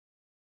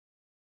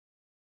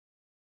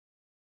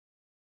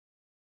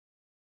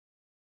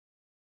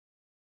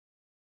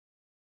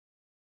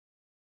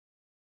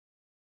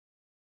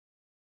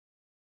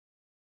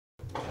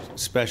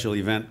special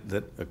event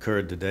that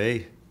occurred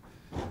today,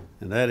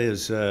 and that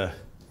is it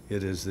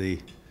is the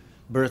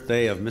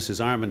birthday of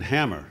Mrs. Armand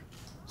Hammer.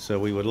 So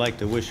we would like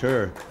to wish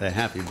her a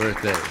happy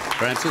birthday.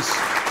 Francis?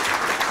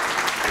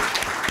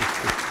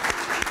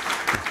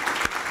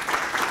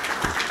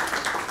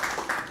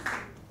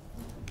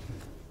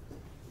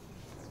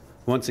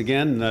 Once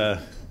again,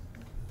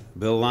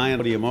 Bill Lyon,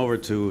 podium over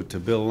to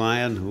Bill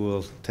Lyon, who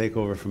will take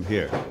over from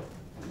here.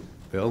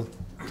 Bill?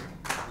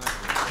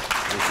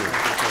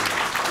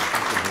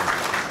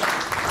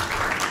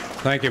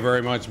 Thank you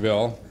very much,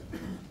 Bill.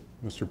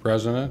 Mr.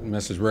 President,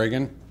 Mrs.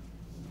 Reagan.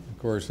 Of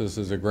course, this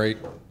is a great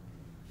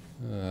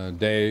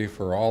day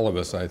for all of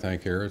us, I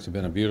think, here. It's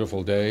been a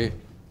beautiful day,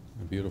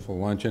 a beautiful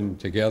luncheon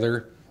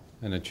together,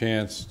 and a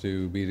chance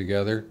to be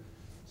together.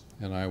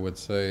 And I would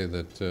say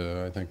that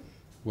I think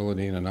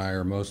Willadine and I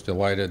are most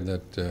delighted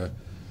that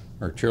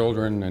our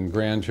children and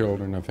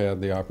grandchildren have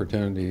had the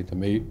opportunity to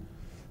meet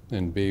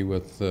and be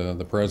with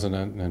the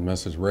President and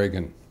Mrs.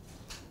 Reagan.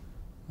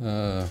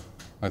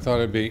 I thought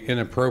it'd be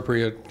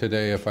inappropriate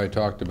today if I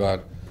talked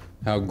about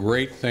how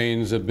great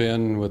things have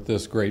been with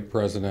this great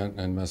President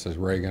and Mrs.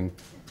 Reagan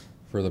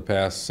for the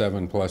past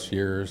 7+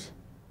 years.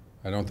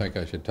 I don't think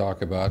I should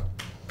talk about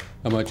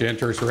how much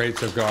interest rates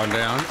have gone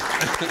down.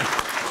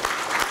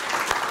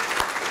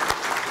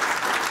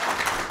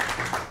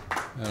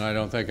 And I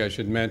don't think I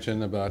should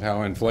mention about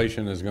how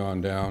inflation has gone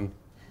down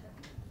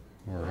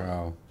or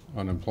how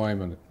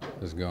unemployment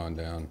has gone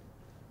down.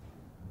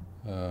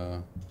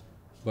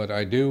 But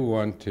I do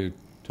want to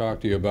talk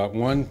to you about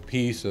one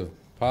piece of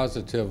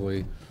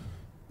positively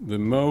the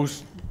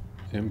most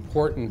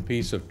important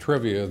piece of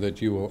trivia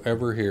that you will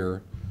ever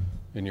hear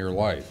in your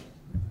life.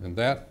 And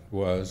that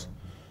was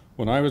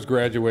when I was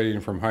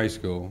graduating from high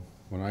school,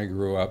 when I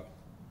grew up,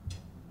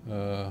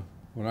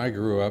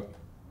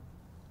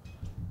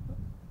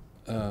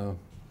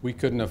 we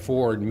couldn't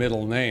afford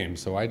middle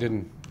names, so I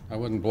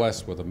wasn't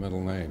blessed with a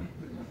middle name.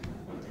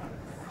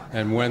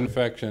 And when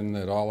affection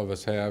that all of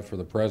us have for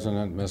the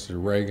President,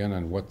 Mr. Reagan,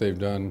 and what they've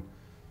done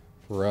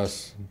for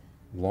us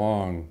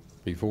long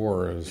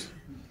before as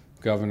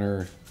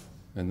governor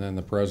and then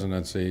the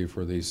presidency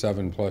for these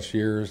 7+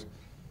 years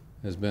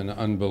has been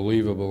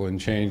unbelievable in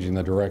changing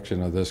the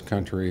direction of this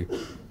country.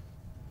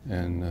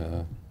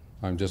 And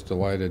I'm just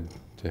delighted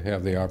to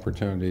have the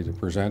opportunity to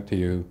present to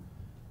you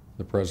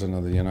the President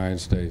of the United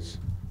States,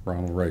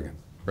 Ronald Reagan.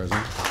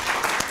 President.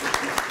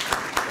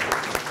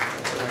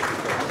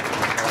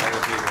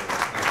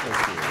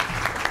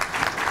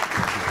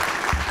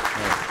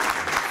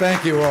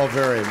 Thank you all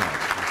very much.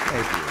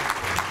 Thank you.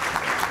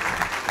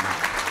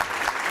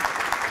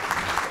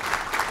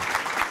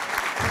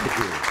 Thank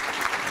you.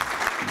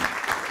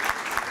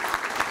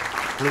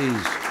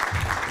 Please.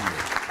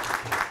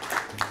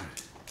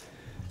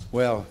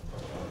 Well,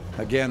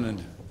 again,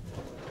 in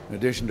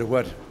addition to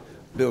what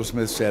Bill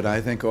Smith said,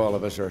 I think all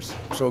of us are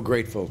so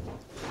grateful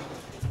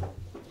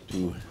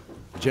to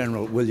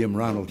General William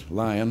Ronald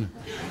Lyon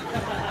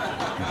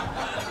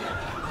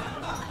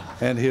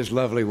and his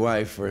lovely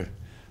wife for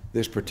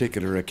this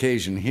particular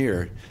occasion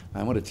here.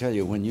 I want to tell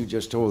you, when you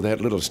just told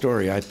that little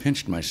story, I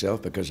pinched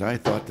myself because I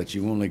thought that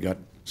you only got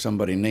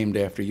somebody named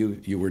after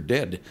you were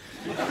dead.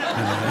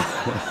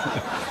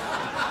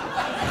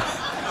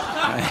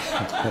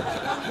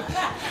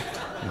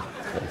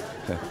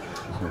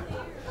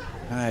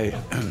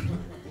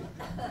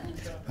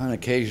 On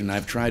occasion,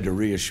 I've tried to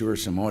reassure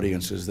some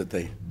audiences that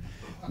I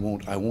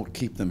won't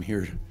keep them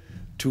here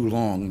too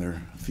long. There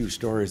are a few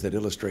stories that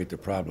illustrate the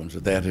problems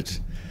with that.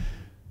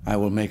 I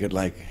will make it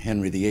like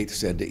Henry VIII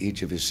said to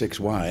each of his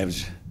 6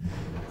 wives,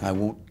 I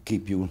won't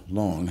keep you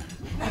long.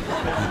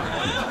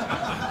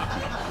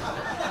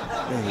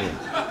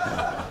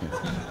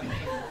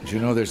 You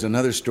know, there's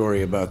another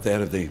story about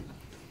that of the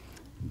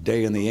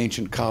day in the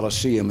ancient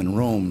Colosseum in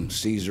Rome.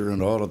 Caesar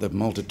and all of the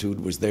multitude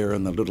was there,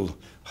 and the little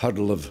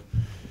huddle of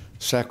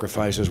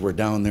sacrifices were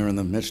down there in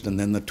the midst, and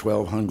then the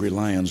 12 hungry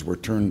lions were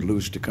turned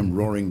loose to come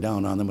roaring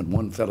down on them, and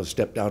one fellow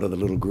stepped out of the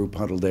little group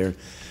huddled there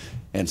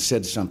and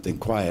said something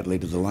quietly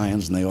to the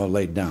lions, and they all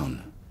laid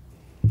down.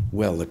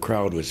 Well, the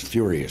crowd was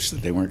furious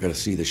that they weren't going to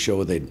see the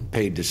show they'd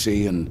paid to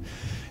see, and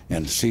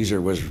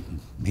Caesar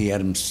he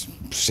had him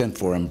sent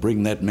for him,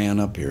 bring that man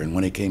up here. And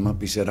when he came up,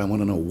 he said, I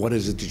want to know, what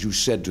is it that you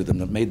said to them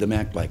that made them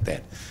act like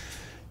that?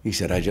 He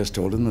said, I just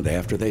told them that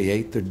after they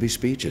ate, there'd be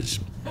speeches.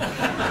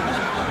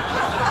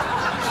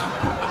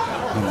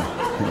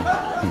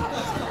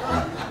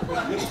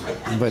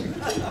 But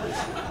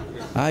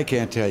I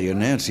can't tell you,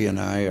 Nancy and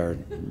I are,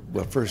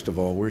 well, first of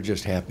all, we're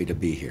just happy to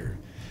be here.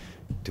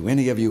 To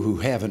any of you who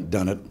haven't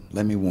done it,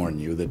 let me warn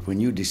you that when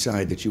you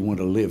decide that you want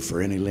to live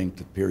for any length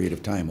of period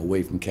of time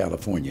away from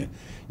California,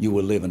 you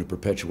will live in a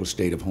perpetual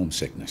state of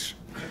homesickness.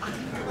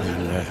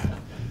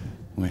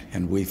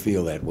 And we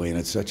feel that way, and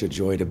it's such a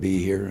joy to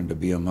be here and to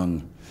be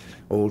among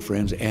old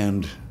friends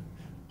and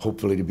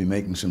hopefully to be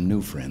making some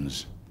new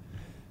friends.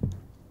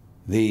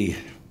 The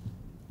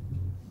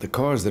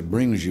cause that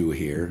brings you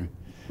here,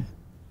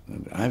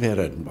 I've had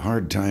a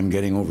hard time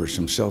getting over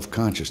some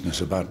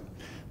self-consciousness about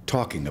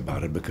talking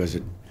about it because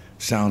it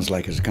sounds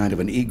like it's kind of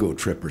an ego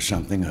trip or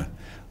something, a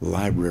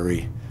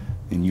library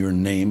in your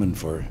name and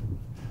for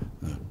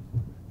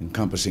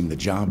encompassing the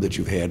job that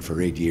you've had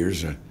for 8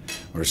 years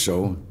or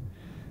so.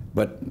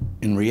 But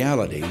in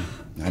reality,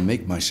 I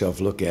make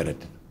myself look at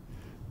it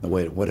the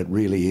way what it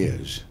really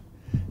is,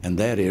 and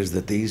that is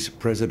that these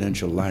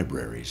presidential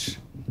libraries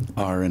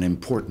are an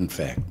important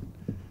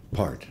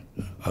part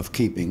of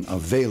keeping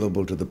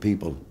available to the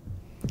people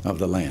of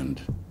the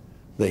land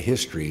the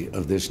history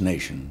of this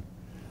nation,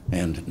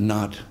 and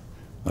not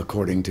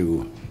according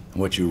to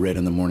what you read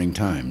in the Morning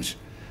Times,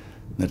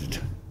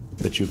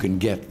 that you can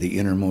get the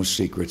innermost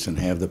secrets and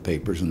have the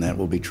papers, and that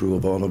will be true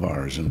of all of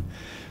ours. And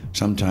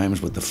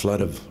sometimes with the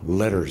flood of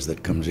letters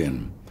that comes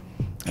in,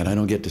 and I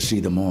don't get to see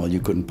them all, you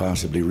couldn't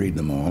possibly read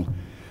them all,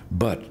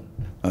 but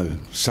a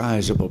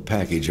sizable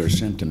package are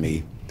sent to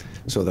me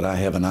so that I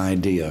have an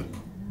idea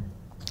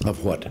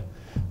of what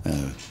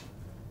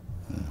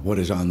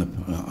is on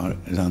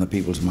the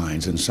people's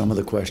minds. And some of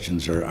the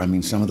questions are, I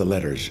mean, some of the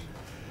letters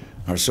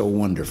are so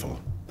wonderful.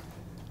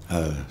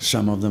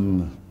 Some of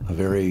them a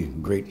very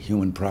great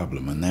human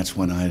problem, and that's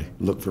when I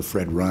look for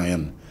Fred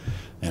Ryan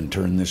and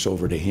turn this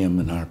over to him,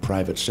 and our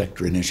private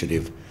sector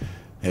initiative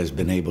has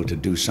been able to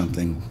do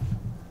something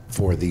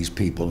for these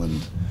people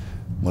and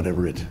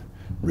whatever it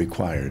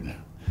required.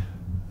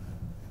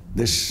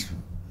 This,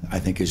 I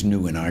think, is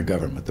new in our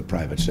government, the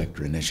private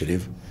sector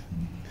initiative.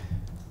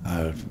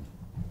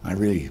 I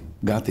really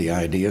got the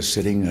idea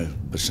sitting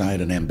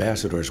beside an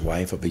ambassador's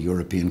wife of a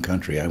European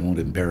country. I won't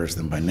embarrass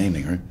them by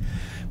naming her.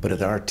 But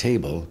at our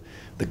table,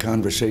 the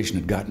conversation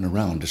had gotten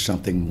around to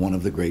something, one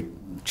of the great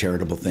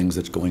charitable things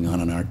that's going on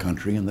in our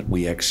country and that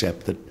we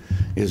accept that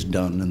is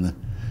done, and the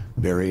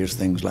various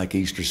things like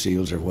Easter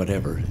seals or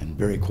whatever. And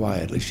very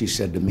quietly, she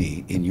said to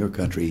me, "In your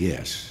country,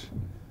 yes."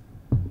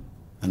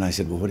 And I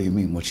said, "Well, what do you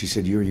mean?" Well, she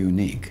said, "You're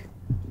unique."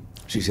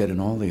 She said, "In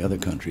all the other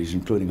countries,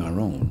 including our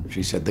own,"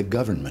 she said, "the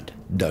government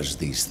does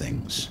these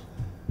things,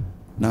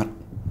 not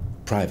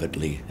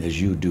privately as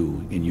you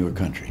do in your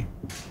country."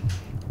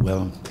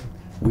 Well,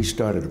 we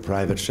started a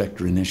private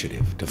sector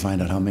initiative to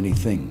find out how many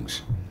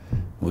things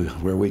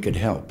where we could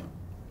help.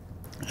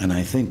 And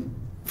I think,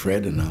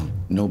 Fred, and I'll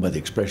know by the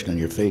expression on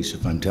your face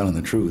if I'm telling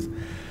the truth,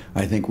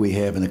 I think we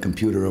have in the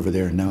computer over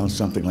there now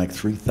something like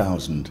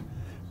 3,000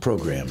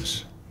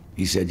 programs.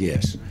 He said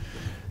yes.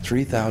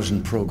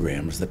 3,000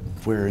 programs that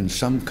where in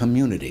some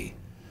community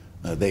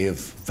they have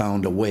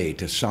found a way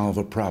to solve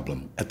a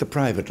problem at the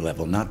private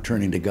level, not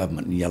turning to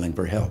government and yelling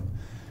for help.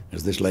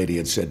 As this lady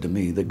had said to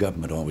me, the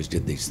government always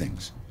did these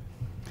things.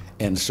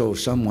 And so if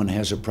someone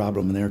has a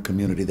problem in their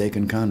community, they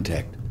can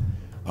contact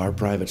our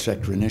private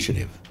sector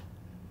initiative,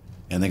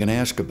 and they can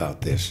ask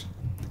about this,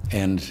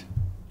 and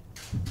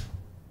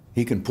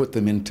he can put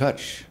them in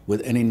touch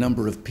with any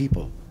number of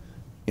people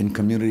in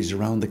communities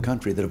around the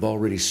country that have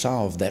already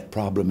solved that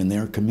problem in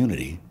their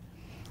community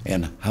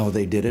and how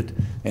they did it,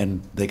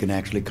 and they can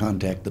actually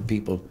contact the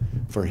people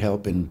for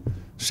help in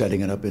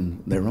setting it up in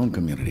their own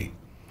community.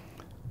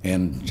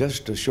 And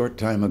just a short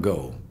time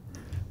ago,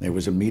 there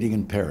was a meeting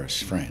in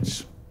Paris,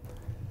 France,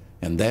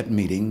 and that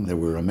meeting, there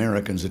were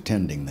Americans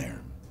attending there.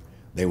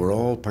 They were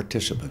all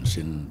participants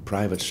in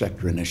private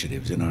sector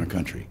initiatives in our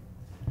country.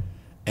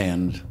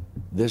 And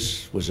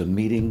this was a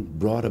meeting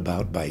brought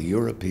about by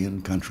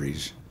European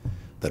countries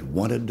that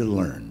wanted to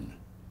learn,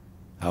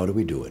 how do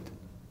we do it?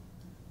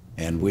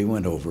 And we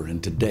went over,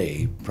 and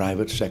today,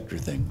 private sector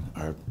things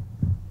are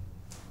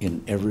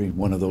in every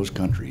one of those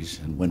countries.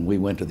 And when we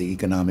went to the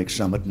economic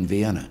summit in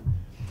Vienna,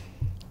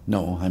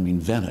 no, I mean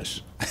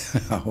Venice.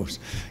 I always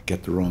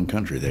get the wrong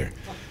country there.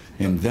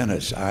 In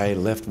Venice, I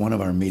left one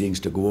of our meetings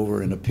to go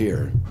over and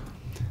appear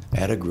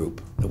at a group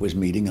that was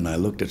meeting, and I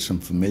looked at some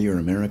familiar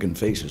American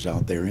faces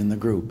out there in the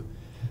group.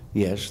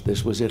 Yes,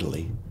 this was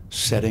Italy,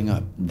 setting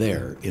up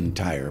their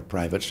entire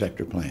private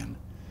sector plan.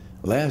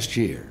 Last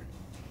year,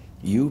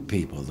 you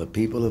people, the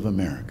people of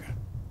America,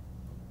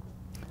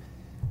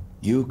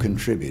 you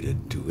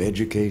contributed to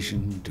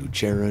education, to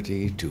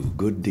charity, to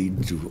good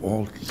deeds, to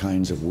all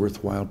kinds of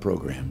worthwhile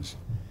programs,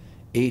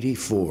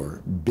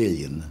 $84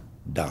 billion.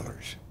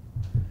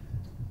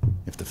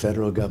 If the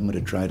federal government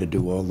had tried to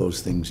do all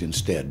those things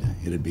instead,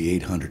 it'd be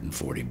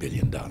 $840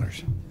 billion.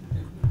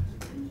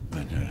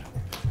 But,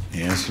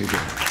 yes, you did.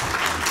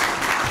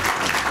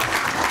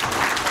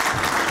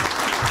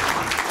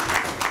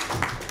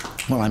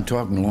 Well, I'm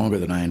talking longer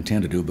than I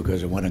intend to do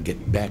because I want to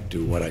get back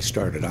to what I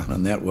started on,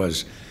 and that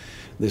was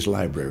this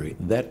library.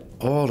 That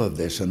all of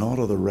this and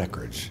all of the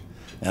records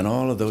and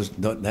all of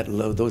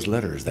those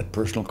letters, that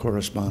personal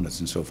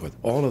correspondence and so forth,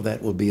 all of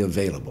that will be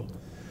available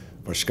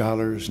for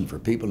scholars and for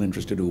people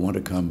interested who want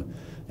to come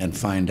and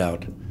find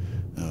out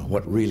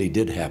what really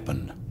did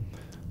happen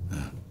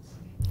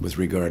with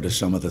regard to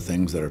some of the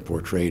things that are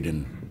portrayed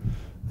in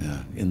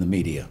the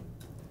media.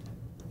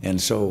 And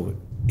so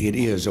it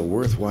is a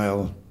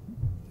worthwhile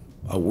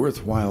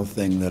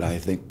thing that I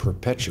think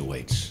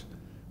perpetuates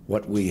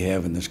what we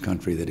have in this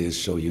country that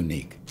is so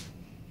unique.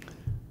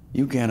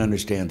 You can't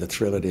understand the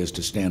thrill it is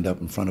to stand up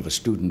in front of a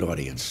student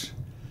audience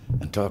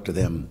and talk to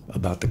them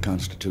about the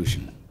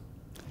Constitution.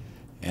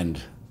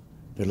 And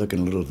they're looking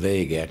a little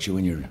vague at you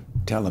when you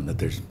tell them that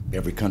there's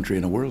every country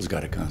in the world's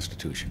got a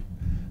constitution.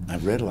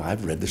 I've read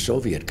the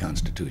Soviet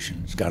Constitution.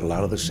 It's got a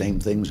lot of the same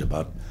things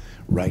about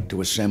right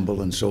to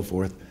assemble and so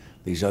forth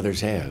these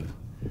others have.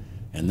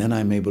 And then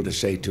I'm able to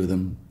say to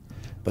them,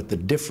 but the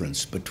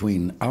difference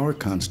between our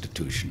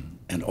Constitution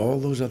and all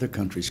those other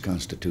countries'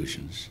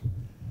 constitutions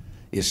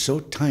is so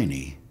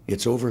tiny,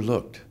 it's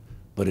overlooked,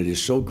 but it is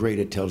so great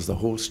it tells the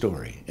whole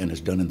story and is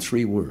done in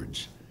 3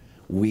 words: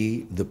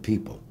 we the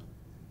people.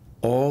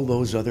 All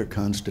those other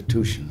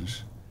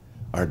constitutions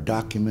are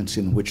documents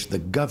in which the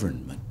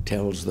government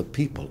tells the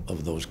people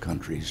of those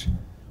countries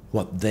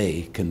what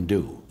they can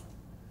do.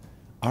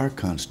 Our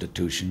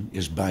Constitution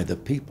is by the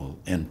people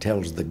and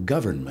tells the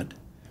government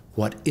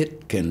what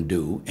it can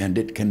do, and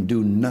it can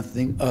do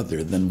nothing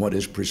other than what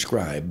is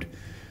prescribed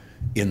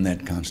in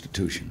that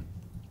Constitution.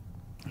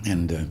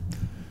 And it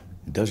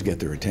does get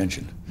their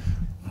attention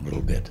a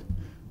little bit.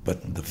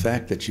 But the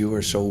fact that you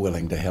are so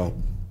willing to help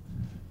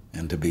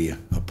and to be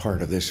a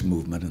part of this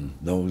movement, and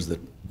those that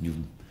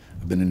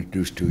have been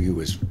introduced to you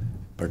as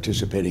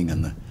participating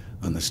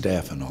on the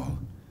staff and all,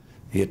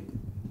 it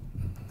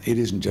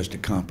isn't just a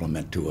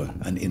compliment to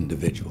an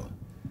individual.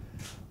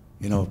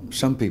 You know,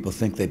 some people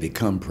think they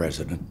become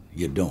president.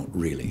 You don't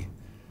really.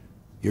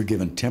 You're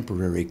given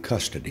temporary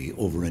custody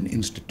over an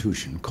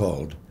institution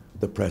called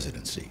the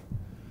presidency.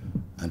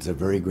 And it's a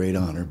very great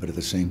honor, but at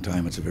the same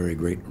time, it's a very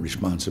great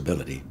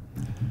responsibility.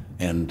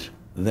 And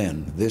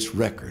then this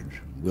record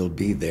will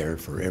be there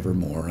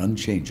forevermore,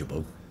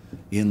 unchangeable,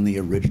 in the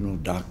original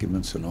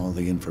documents and all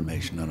the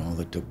information and all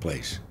that took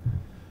place.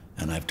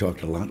 And I've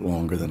talked a lot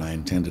longer than I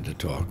intended to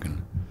talk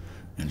and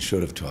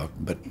should have talked,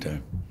 but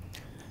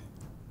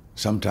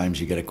sometimes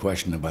you get a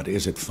question about,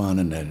 is it fun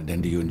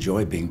and do you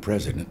enjoy being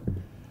president?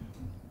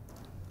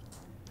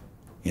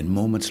 In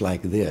moments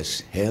like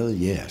this, hell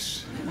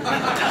yes.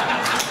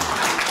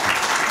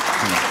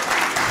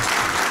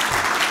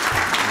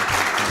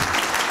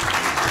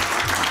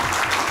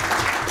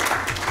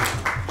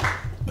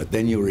 But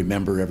then you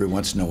remember every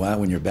once in a while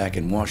when you're back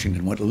in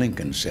Washington what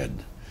Lincoln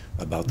said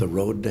about the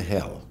road to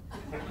hell.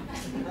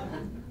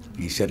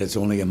 He said it's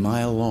only a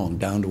mile long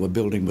down to a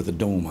building with a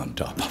dome on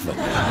top of it.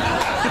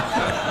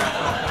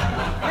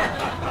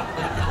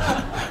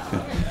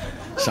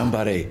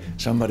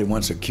 Somebody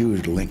once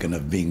accused Lincoln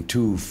of being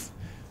too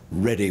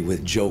ready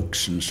with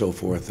jokes and so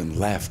forth and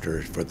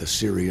laughter for the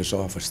serious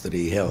office that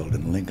he held,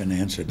 and Lincoln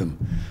answered them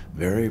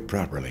very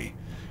properly.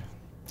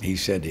 He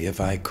said, if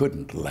I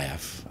couldn't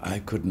laugh, I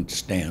couldn't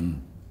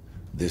stand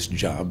this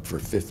job for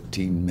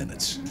 15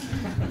 minutes.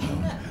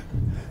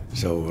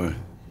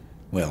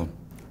 Well,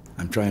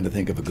 I'm trying to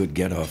think of a good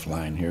get-off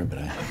line here, but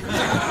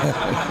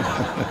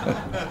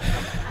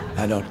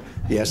I don't.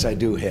 Yes, I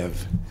do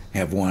have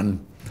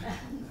one.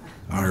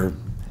 Our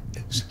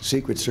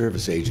Secret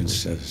Service agents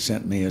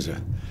sent me as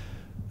a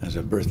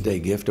birthday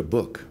gift a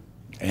book,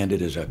 and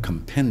it is a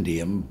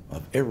compendium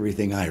of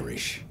everything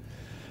Irish,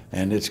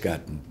 and it's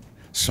got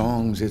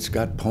songs, it's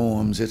got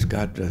poems, it's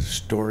got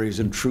stories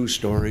and true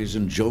stories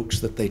and jokes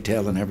that they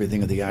tell and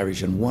everything of the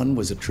Irish. And one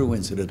was a true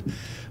incident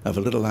of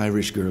a little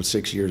Irish girl,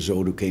 6 years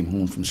old, who came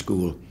home from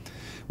school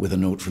with a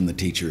note from the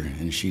teacher,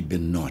 and she'd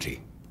been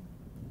naughty.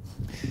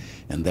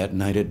 And that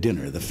night at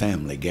dinner, the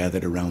family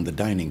gathered around the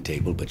dining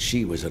table, but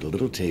she was at a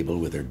little table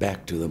with her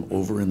back to them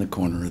over in the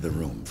corner of the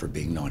room for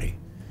being naughty.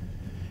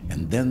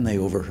 And then they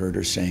overheard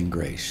her saying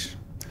grace.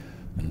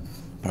 And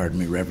pardon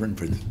me, Reverend,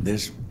 for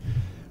this.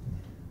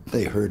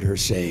 They heard her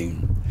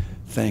saying,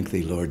 "Thank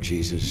thee, Lord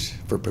Jesus,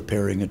 for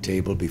preparing a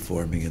table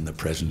before me in the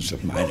presence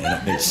of mine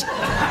enemies."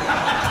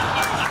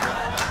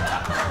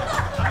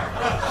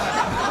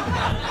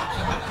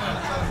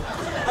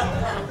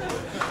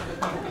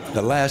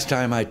 The last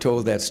time I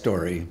told that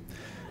story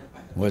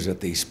was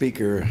at the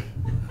Speaker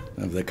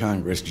of the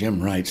Congress,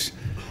 Jim Wright's,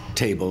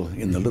 table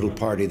in the little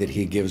party that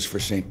he gives for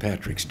St.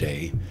 Patrick's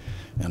Day.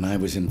 And I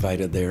was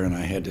invited there, and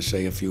I had to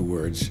say a few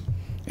words.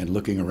 And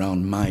looking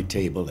around my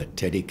table at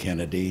Teddy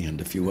Kennedy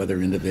and a few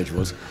other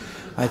individuals,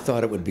 I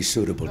thought it would be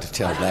suitable to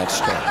tell that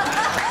story.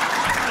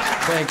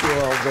 Thank you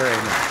all very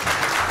much.